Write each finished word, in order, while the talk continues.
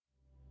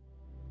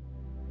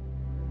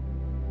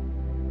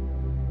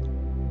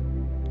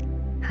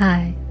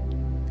Hi,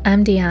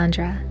 I'm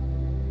Deandra.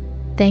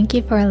 Thank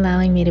you for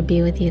allowing me to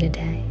be with you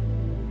today.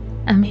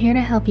 I'm here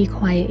to help you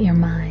quiet your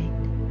mind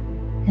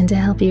and to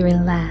help you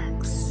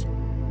relax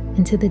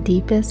into the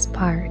deepest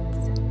parts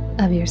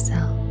of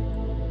yourself.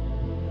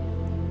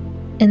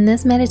 In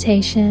this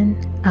meditation,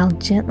 I'll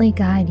gently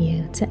guide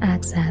you to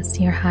access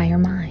your higher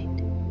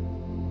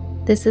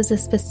mind. This is a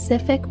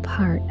specific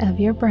part of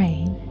your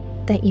brain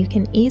that you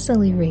can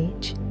easily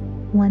reach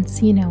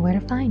once you know where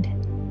to find it.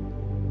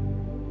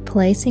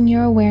 Placing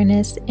your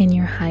awareness in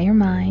your higher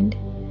mind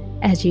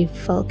as you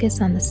focus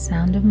on the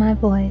sound of my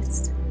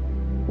voice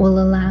will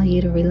allow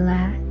you to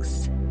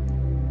relax,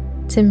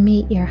 to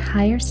meet your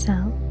higher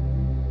self,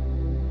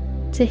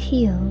 to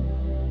heal,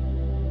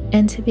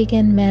 and to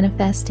begin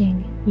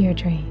manifesting your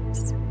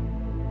dreams.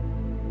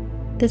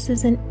 This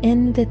is an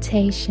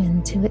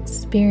invitation to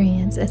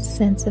experience a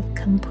sense of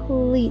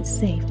complete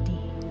safety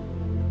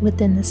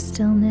within the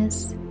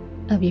stillness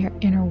of your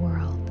inner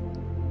world.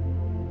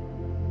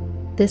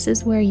 This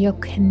is where you'll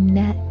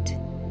connect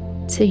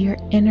to your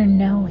inner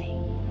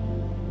knowing,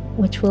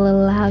 which will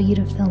allow you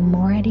to feel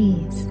more at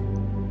ease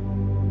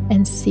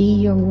and see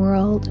your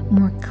world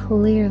more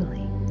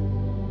clearly,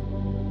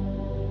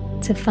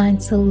 to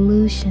find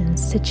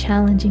solutions to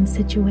challenging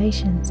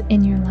situations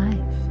in your life,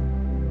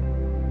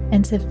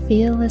 and to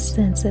feel a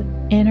sense of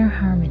inner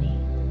harmony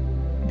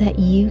that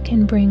you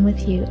can bring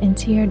with you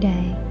into your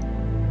day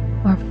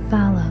or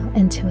follow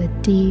into a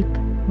deep,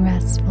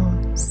 restful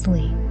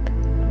sleep.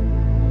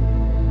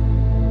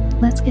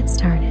 Let's get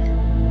started.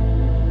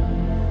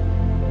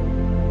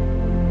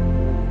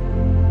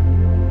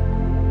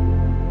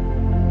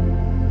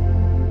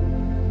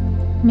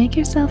 Make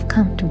yourself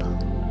comfortable,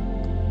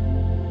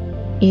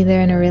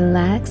 either in a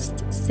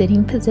relaxed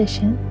sitting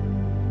position,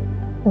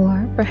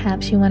 or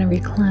perhaps you want to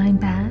recline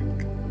back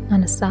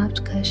on a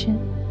soft cushion.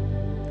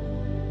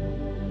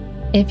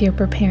 If you're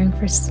preparing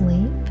for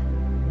sleep,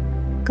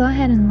 go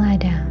ahead and lie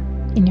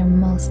down in your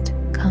most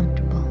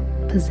comfortable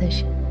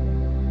position.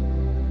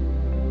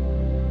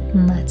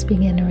 And let's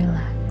begin to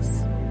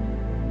relax.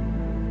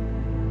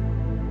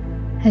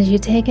 As you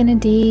take in a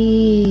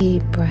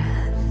deep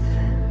breath,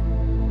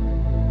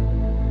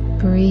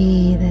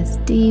 breathe as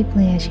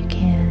deeply as you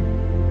can.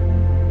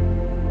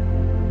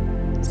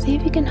 See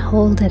if you can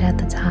hold it at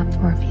the top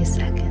for a few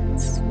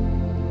seconds.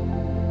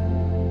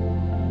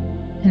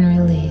 And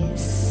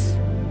release.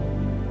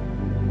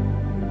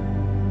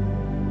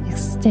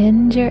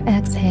 Extend your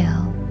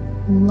exhale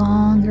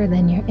longer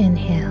than your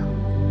inhale.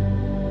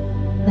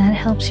 That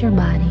helps your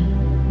body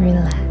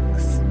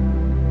relax.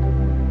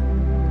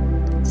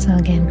 So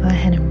again, go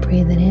ahead and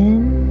breathe it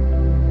in.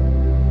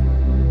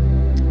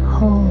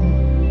 Hold.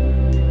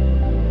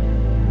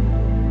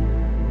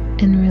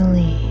 And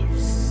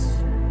release.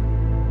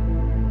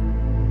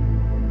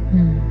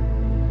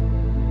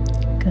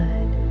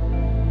 Good.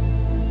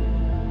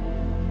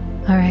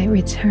 All right,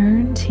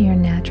 return to your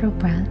natural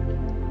breath.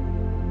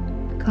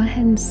 Go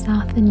ahead and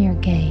soften your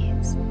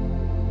gaze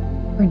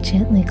or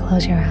gently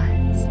close your eyes.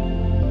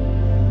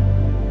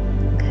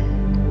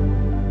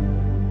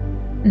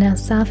 Now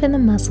soften the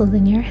muscles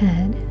in your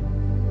head.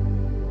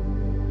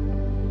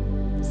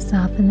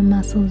 Soften the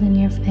muscles in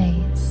your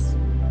face,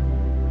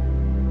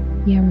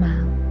 your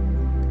mouth,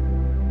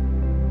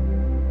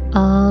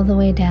 all the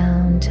way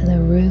down to the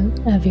root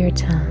of your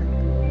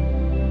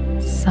tongue.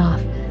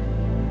 Soften.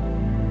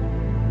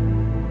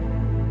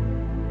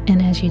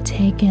 And as you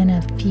take in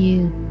a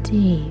few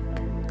deep,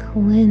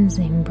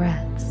 cleansing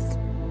breaths,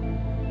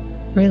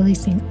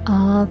 releasing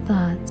all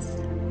thoughts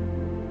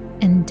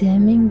and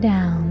dimming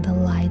down the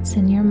lights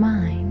in your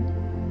mind,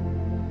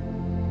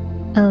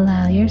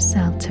 allow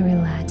yourself to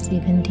relax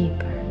even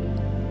deeper.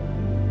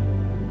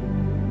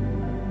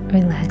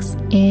 Relax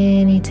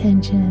any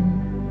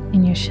tension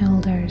in your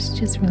shoulders,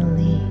 just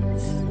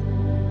release.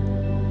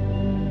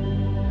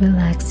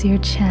 Relax your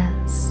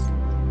chest.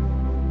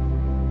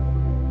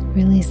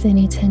 Release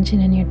any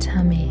tension in your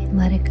tummy,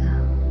 let it go.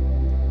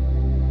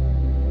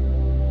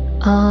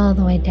 All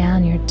the way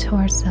down your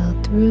torso,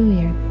 through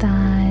your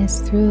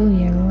thighs, through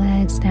your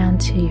legs, down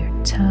to your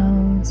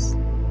toes.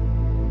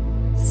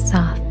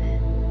 Soften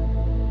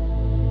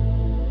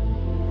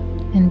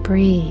and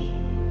breathe.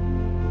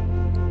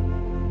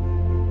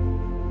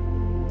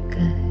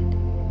 Good.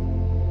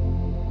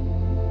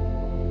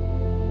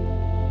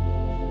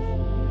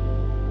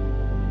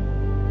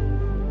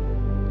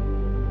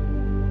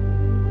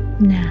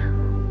 Now,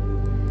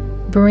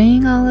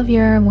 bring all of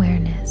your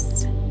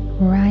awareness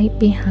right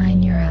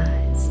behind your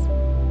eyes.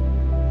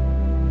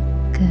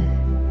 Good.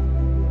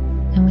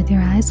 And with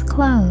your eyes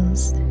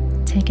closed,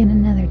 take in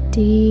another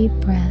deep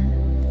breath.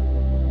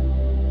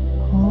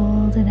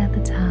 Hold it at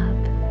the top.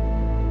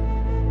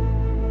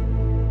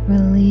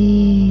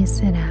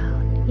 Release it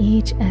out.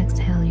 Each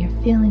exhale,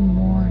 you're feeling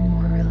more and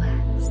more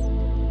relaxed.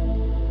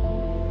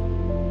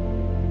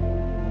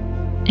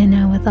 And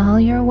now with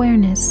all your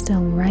awareness still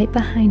right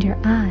behind your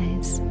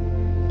eyes,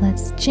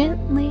 let's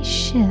gently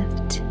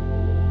shift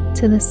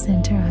to the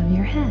center of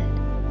your head.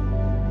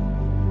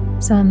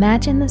 So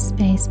imagine the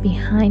space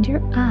behind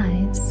your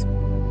eyes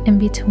in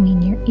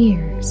between your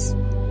ears.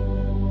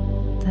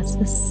 That's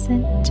the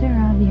center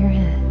of your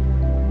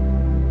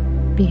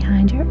head,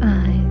 behind your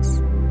eyes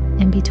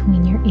and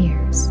between your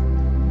ears.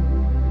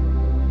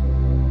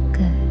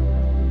 Good.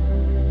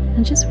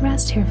 And just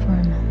rest here for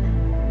a moment.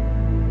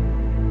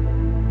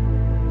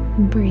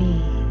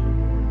 Breathe.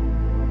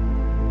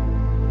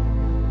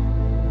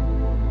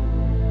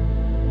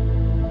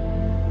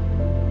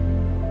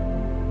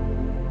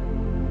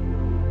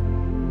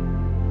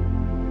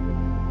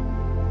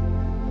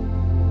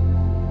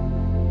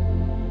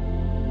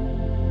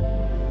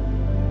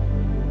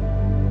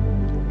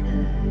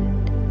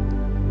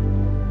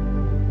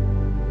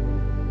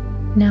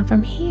 Now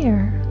from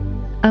here,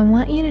 I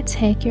want you to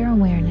take your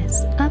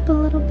awareness up a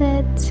little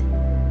bit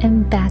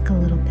and back a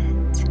little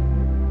bit,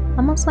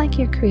 almost like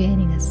you're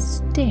creating a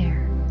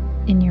stair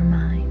in your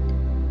mind.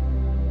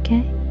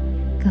 Okay?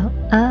 Go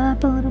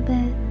up a little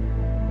bit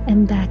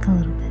and back a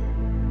little bit,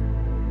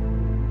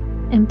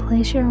 and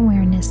place your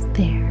awareness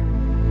there.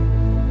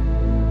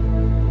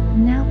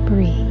 Now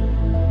breathe.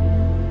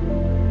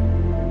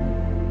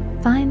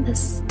 Find the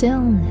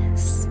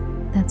stillness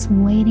that's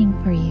waiting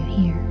for you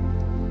here.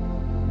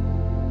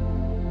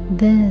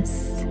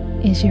 This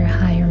is your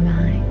higher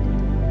mind.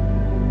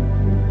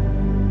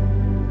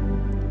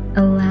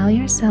 Allow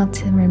yourself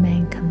to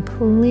remain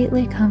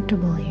completely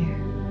comfortable here.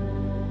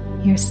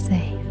 You're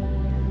safe.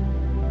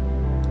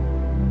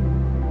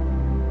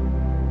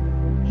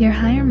 Your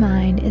higher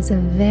mind is a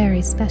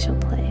very special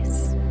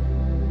place.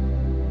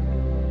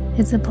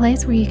 It's a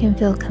place where you can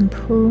feel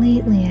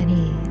completely at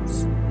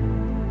ease.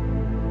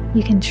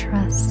 You can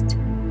trust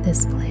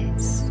this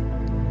place.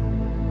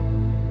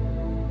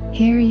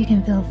 Here you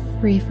can feel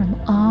free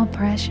from all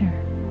pressure.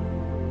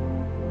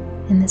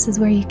 And this is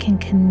where you can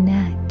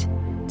connect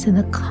to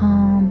the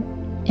calm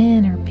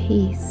inner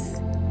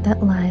peace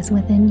that lies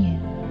within you,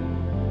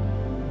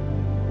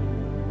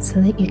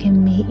 so that you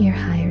can meet your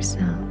higher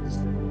self.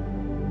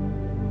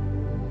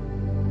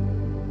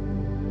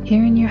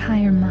 Here in your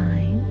higher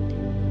mind,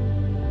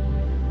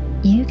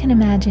 you can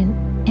imagine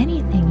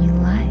anything you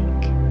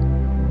like.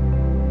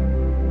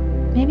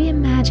 Maybe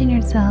imagine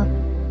yourself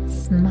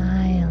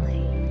smiling,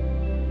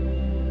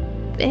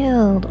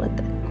 filled with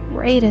the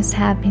greatest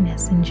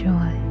happiness and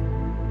joy,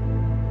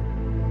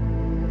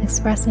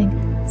 expressing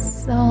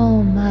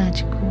so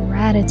much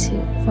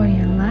gratitude for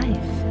your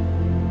life.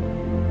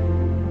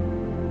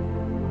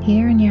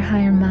 Here in your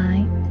higher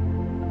mind,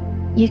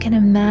 you can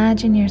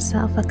imagine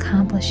yourself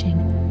accomplishing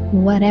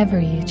whatever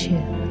you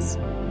choose.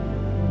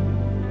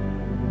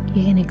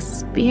 You can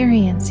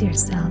experience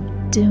yourself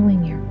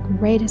doing your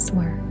greatest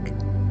work,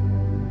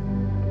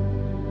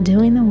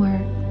 doing the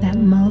work that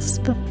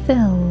most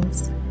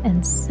fulfills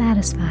and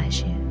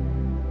satisfies you.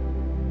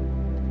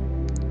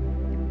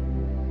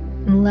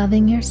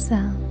 Loving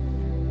yourself,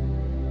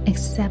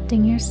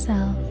 accepting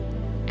yourself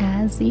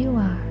as you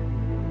are,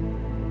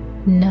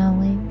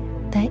 knowing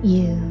that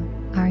you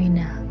are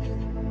enough.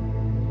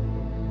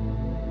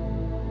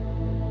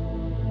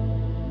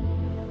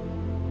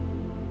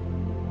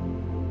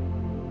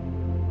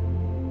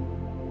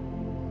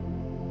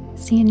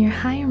 See, in your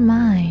higher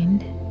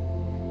mind,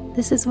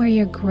 this is where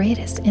your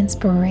greatest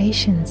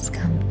inspirations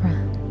come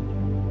from.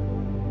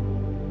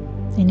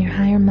 In your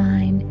higher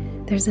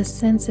mind, there's a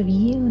sense of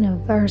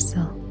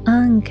universal,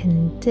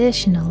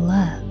 unconditional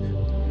love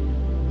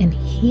and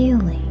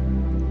healing.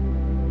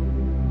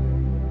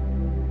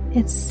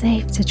 It's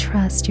safe to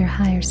trust your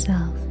higher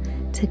self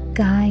to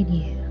guide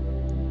you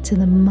to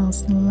the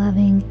most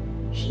loving,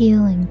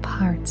 healing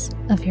parts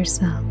of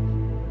yourself.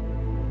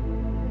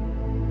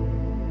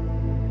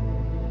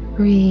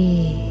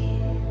 Breathe.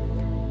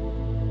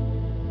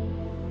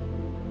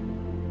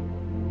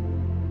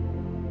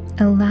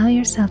 Allow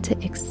yourself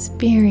to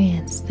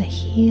experience the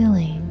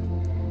healing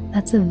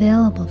that's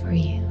available for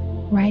you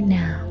right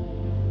now.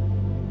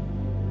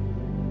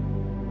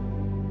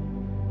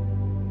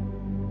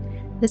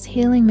 This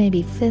healing may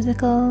be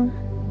physical,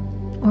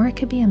 or it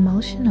could be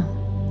emotional.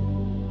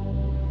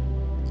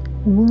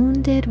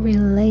 Wounded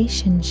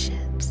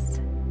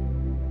relationships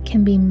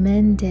can be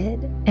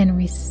mended and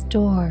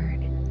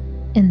restored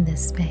in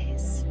this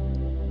space.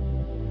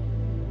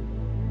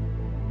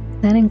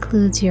 That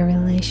includes your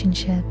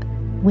relationship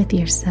with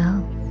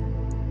yourself.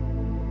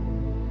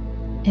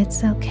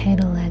 It's okay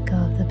to let go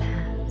of the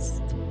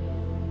past.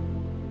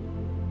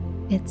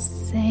 It's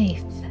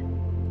safe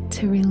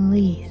to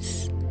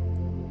release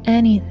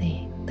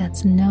anything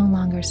that's no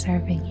longer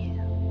serving you.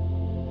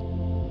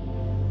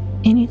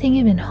 Anything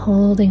you've been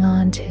holding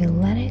on to,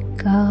 let it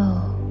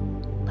go.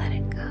 Let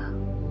it go.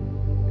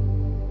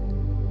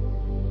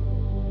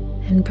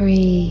 And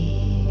breathe.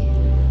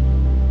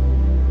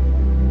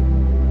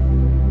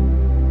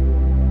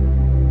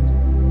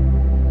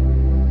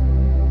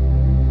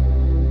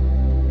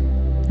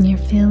 You're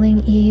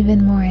feeling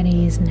even more at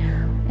ease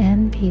now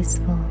and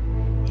peaceful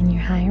in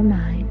your higher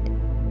mind,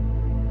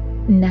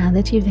 now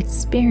that you've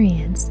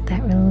experienced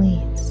that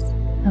release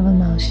of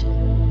emotion.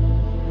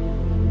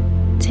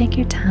 Take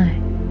your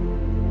time.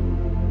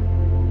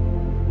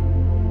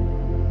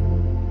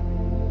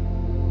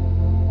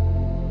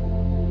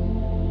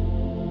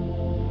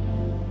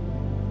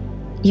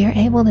 You're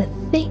able to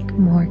think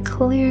more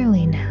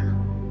clearly now.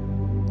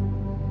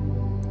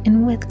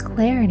 And with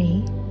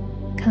clarity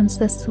comes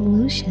the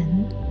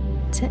solution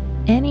to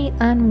any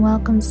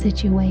unwelcome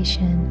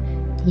situation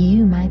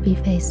you might be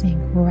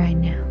facing right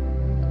now.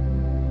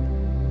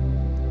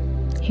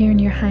 Here in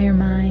your higher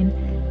mind,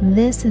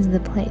 this is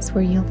the place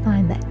where you'll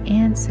find the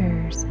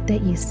answers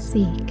that you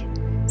seek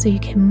so you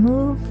can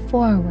move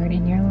forward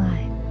in your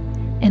life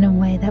in a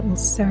way that will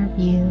serve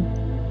you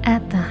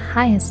at the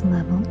highest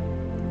level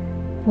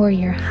for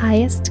your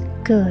highest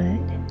good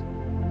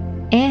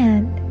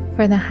and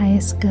for the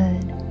highest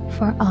good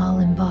for all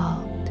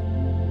involved.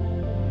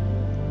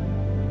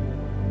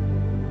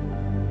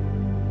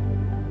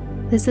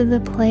 This is a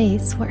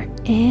place where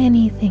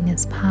anything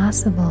is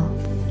possible.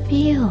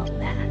 Feel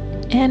that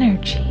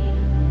energy.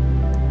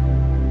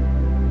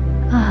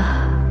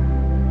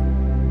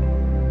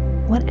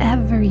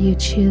 Whatever you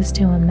choose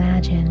to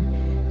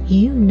imagine,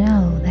 you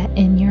know that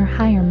in your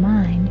higher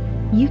mind,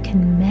 you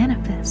can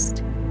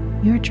manifest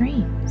your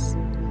dreams.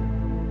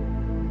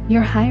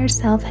 Your higher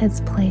self has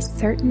placed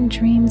certain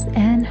dreams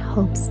and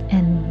hopes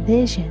and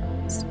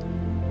visions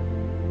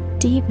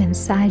deep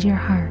inside your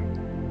heart.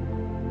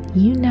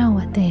 You know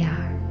what they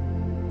are.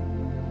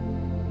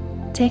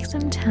 Take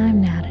some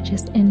time now to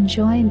just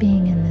enjoy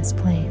being in this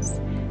place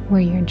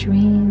where your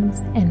dreams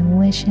and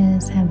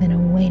wishes have been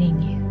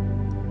awaiting you,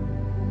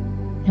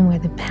 and where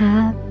the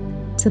path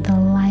to the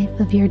life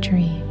of your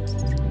dreams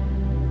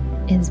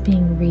is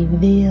being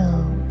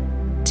revealed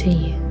to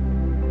you.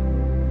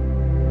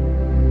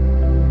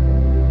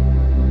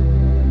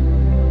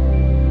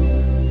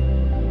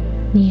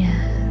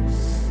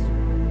 Yes.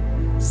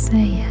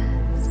 Say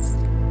yes.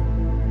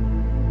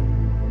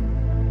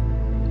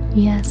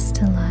 Yes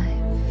to life.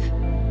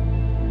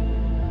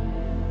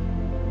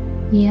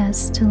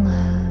 Yes to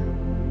love.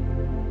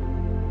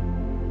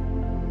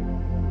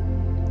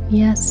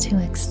 Yes to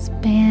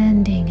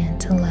expanding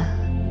into love,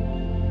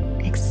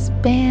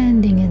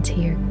 expanding into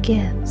your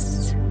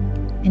gifts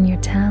and your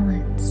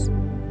talents.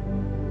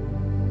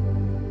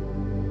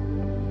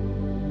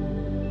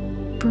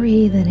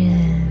 Breathe it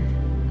in,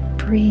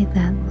 breathe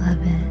that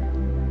love in.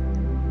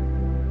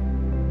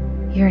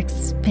 You're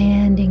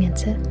expanding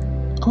into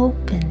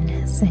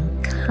openness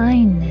and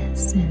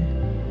kindness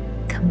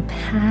and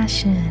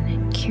compassion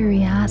and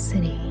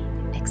curiosity.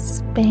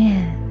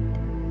 Expand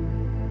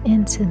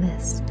into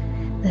this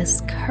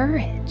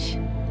courage,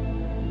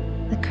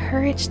 the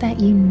courage that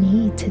you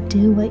need to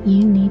do what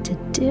you need to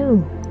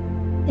do.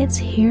 It's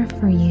here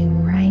for you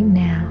right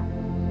now.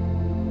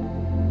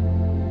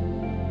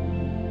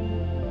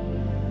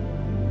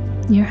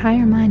 Your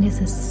higher mind is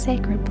a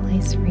sacred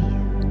place for you.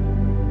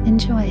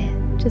 Enjoy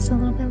it just a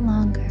little bit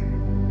longer.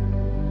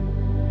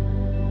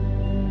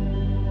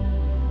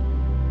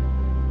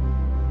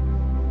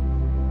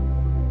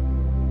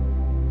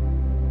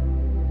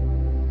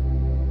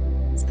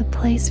 It's the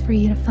place for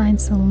you to find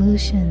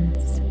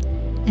solutions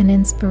and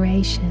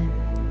inspiration.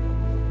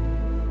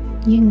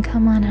 You can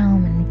come on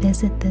home and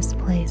visit this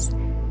place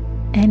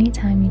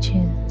anytime you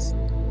choose.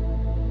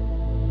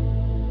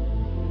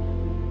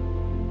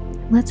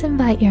 Let's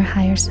invite your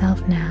higher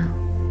self now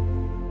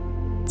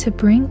to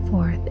bring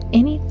forth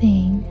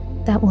anything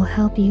that will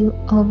help you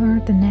over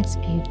the next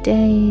few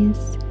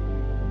days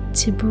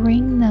to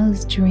bring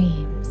those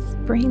dreams,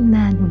 bring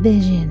that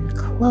vision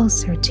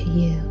closer to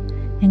you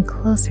and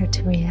closer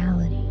to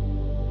reality.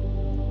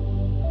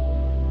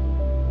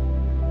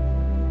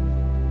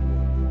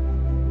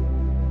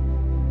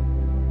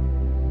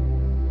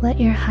 Let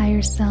your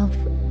higher self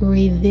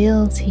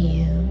reveal to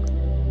you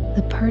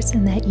the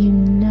person that you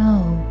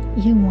know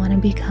you want to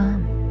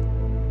become,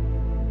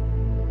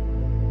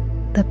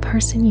 the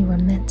person you were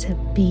meant to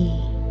be.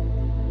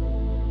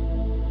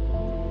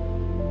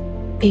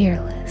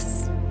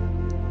 Fearless,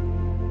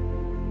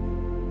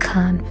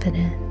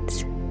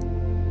 confident,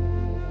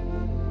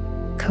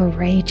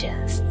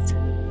 courageous,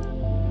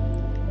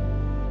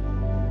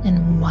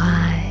 and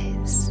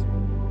wise.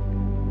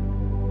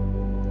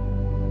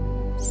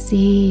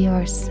 See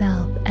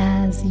yourself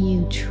as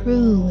you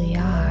truly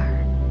are.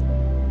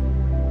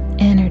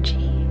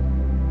 Energy,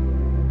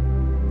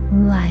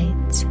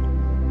 light,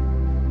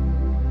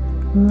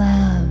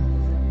 love,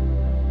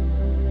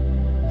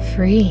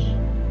 free,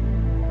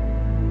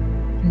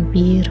 and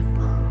beautiful.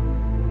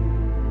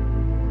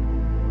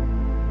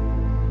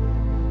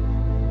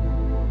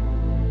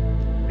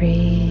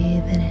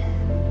 Breathe it in.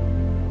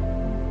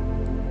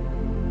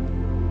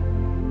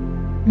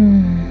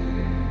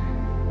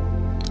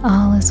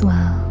 All is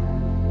well.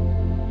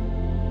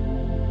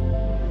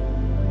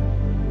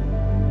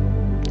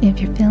 If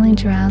you're feeling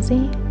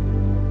drowsy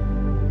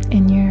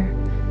and you're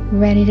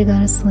ready to go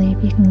to sleep,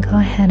 you can go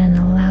ahead and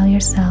allow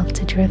yourself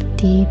to drift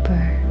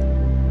deeper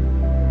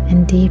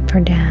and deeper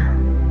down,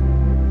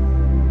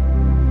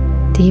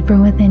 deeper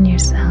within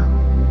yourself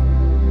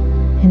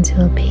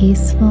into a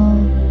peaceful,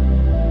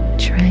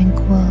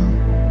 tranquil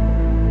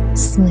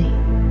sleep.